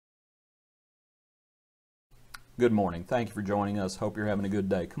Good morning. Thank you for joining us. Hope you're having a good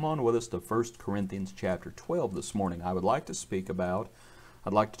day. Come on with us to 1 Corinthians chapter 12 this morning. I'd like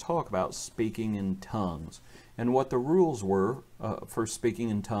to talk about speaking in tongues and what the rules were for speaking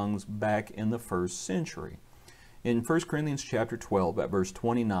in tongues back in the first century. In 1 Corinthians chapter 12 at verse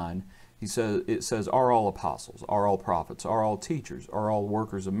 29, it says, "Are all apostles, are all prophets, are all teachers, are all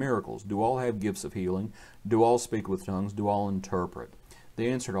workers of miracles, do all have gifts of healing, do all speak with tongues, do all interpret?" The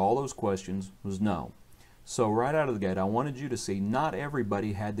answer to all those questions was no. So right out of the gate, I wanted you to see not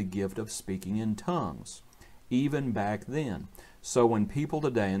everybody had the gift of speaking in tongues, even back then. So when people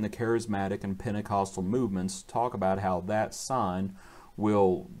today in the charismatic and Pentecostal movements talk about how that sign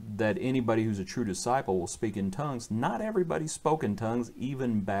that anybody who's a true disciple will speak in tongues, not everybody spoke in tongues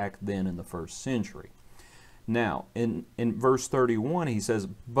even back then in the first century. Now, in verse 31, he says,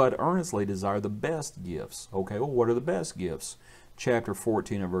 "But earnestly desire the best gifts." Okay, well, what are the best gifts? Chapter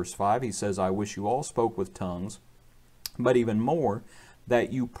 14 and verse 5, he says, "I wish you all spoke with tongues, but even more,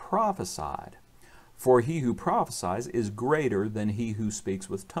 that you prophesied. For he who prophesies is greater than he who speaks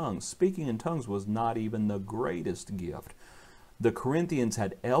with tongues." Speaking in tongues was not even the greatest gift. The Corinthians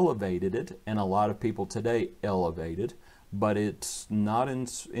had elevated it, and a lot of people today elevate it, but it's not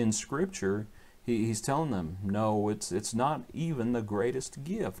in Scripture. He's telling them, no, it's not even the greatest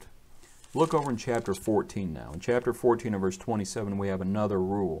gift. Look over in chapter 14 now. In chapter 14 and verse 27, we have another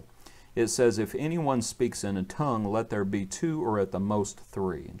rule. It says, "If anyone speaks in a tongue, let there be two or at the most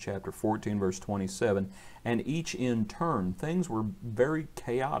three." In chapter 14, verse 27, "And each in turn." Things were very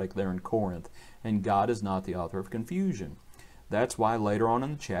chaotic there in Corinth, and God is not the author of confusion. That's why later on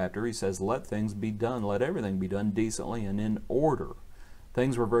in the chapter he says, "Let things be done, let everything be done decently and in order."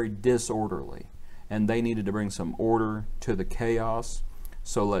 Things were very disorderly, and they needed to bring some order to the chaos.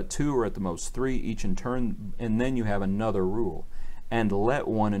 So let two or at the most three, each in turn, and then you have another rule. "And let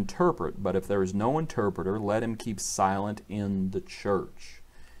one interpret, but if there is no interpreter, let him keep silent in the church."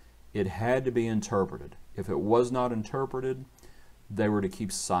 It had to be interpreted. If it was not interpreted, they were to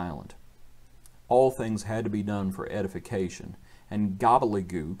keep silent. All things had to be done for edification, and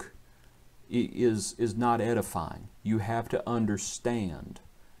gobbledygook is not edifying. You have to understand,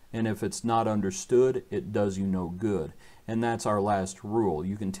 and if it's not understood, it does you no good. And that's our last rule.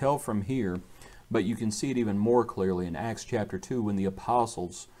 You can tell from here, but you can see it even more clearly in Acts chapter 2 when the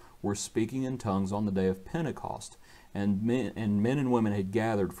apostles were speaking in tongues on the day of Pentecost. And men and women had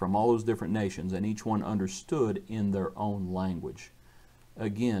gathered from all those different nations, and each one understood in their own language.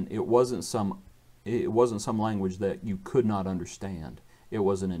 Again, it wasn't some language that you could not understand. It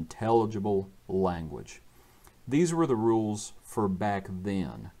was an intelligible language. These were the rules for back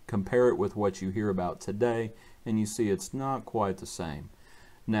then. Compare it with what you hear about today, and you see it's not quite the same.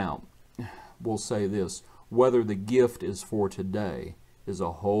 Now, we'll say this, whether the gift is for today is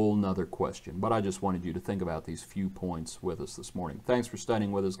a whole nother question. But I just wanted you to think about these few points with us this morning. Thanks for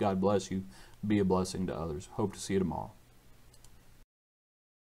studying with us. God bless you. Be a blessing to others. Hope to see you tomorrow.